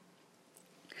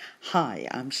Hi,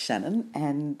 I'm Shannon,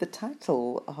 and the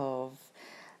title of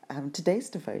today's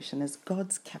devotion is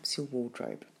God's Capsule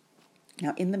Wardrobe.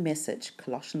 Now, in the message,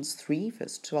 Colossians 3,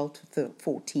 verse 12 to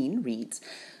 14 reads,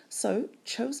 "So,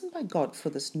 chosen by God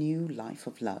for this new life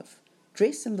of love,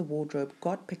 dress in the wardrobe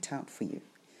God picked out for you.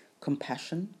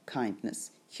 Compassion,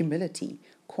 kindness, humility,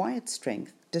 quiet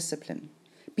strength, discipline.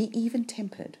 Be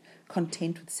even-tempered,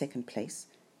 content with second place,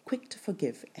 quick to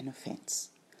forgive an offense.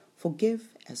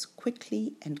 Forgive as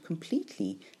quickly and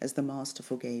completely as the Master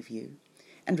forgave you.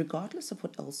 And regardless of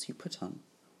what else you put on,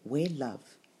 wear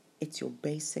love. It's your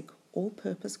basic,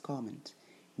 all-purpose garment.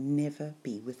 Never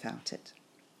be without it."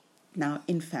 Now,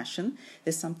 in fashion,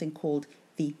 there's something called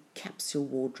the capsule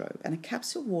wardrobe. And a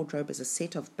capsule wardrobe is a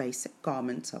set of basic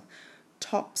garments of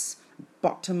tops,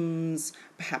 bottoms,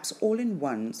 perhaps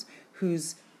all-in-ones,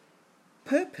 whose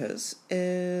purpose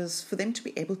is for them to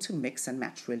be able to mix and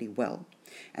match really well.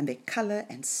 And their color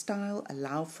and style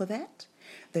allow for that.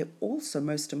 They also,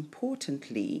 most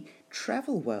importantly,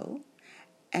 travel well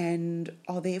and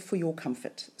are there for your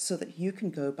comfort so that you can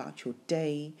go about your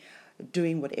day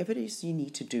doing whatever it is you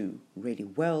need to do really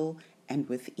well and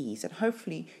with ease. And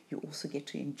hopefully you also get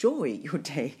to enjoy your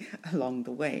day along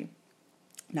the way.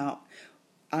 Now,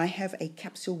 I have a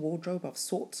capsule wardrobe of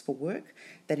sorts for work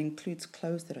that includes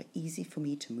clothes that are easy for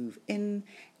me to move in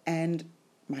and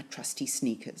my trusty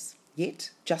sneakers.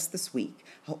 Yet, just this week,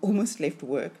 I almost left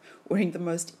work wearing the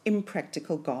most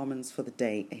impractical garments for the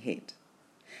day ahead.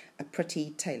 A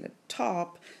pretty tailored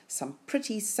top, some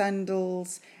pretty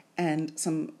sandals, and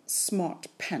some smart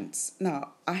pants.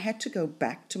 Now, I had to go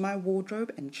back to my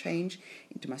wardrobe and change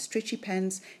into my stretchy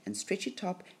pants and stretchy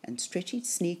top and stretchy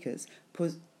sneakers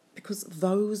because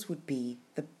those would be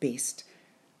the best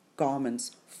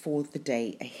garments for the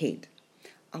day ahead.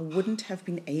 I wouldn't have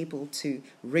been able to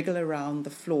wriggle around the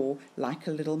floor like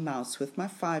a little mouse with my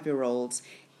 5-year-olds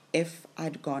if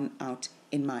I'd gone out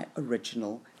in my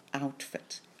original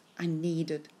outfit. I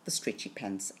needed the stretchy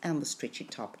pants and the stretchy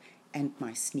top and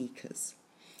my sneakers.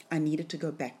 I needed to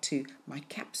go back to my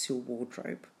capsule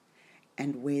wardrobe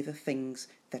and wear the things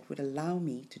that would allow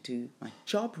me to do my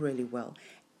job really well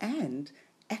and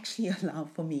actually allow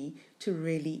for me to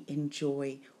really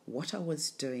enjoy what I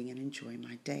was doing and enjoy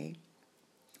my day.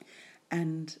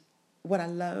 And what I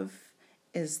love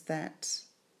is that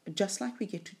just like we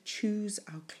get to choose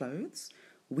our clothes,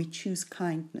 we choose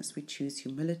kindness, we choose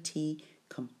humility,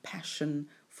 compassion,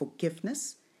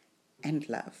 forgiveness, and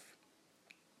love.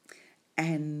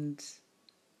 And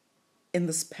in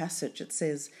this passage it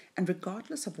says, "And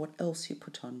regardless of what else you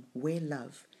put on, wear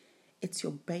love. It's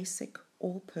your basic,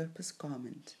 all-purpose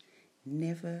garment.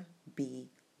 Never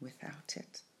be without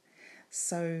it."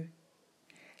 So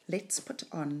let's put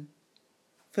on,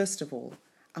 first of all,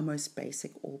 our most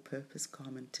basic all-purpose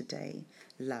garment today,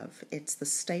 love. It's the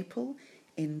staple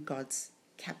in God's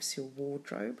capsule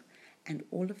wardrobe, and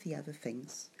all of the other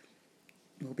things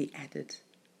will be added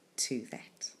to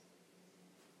that.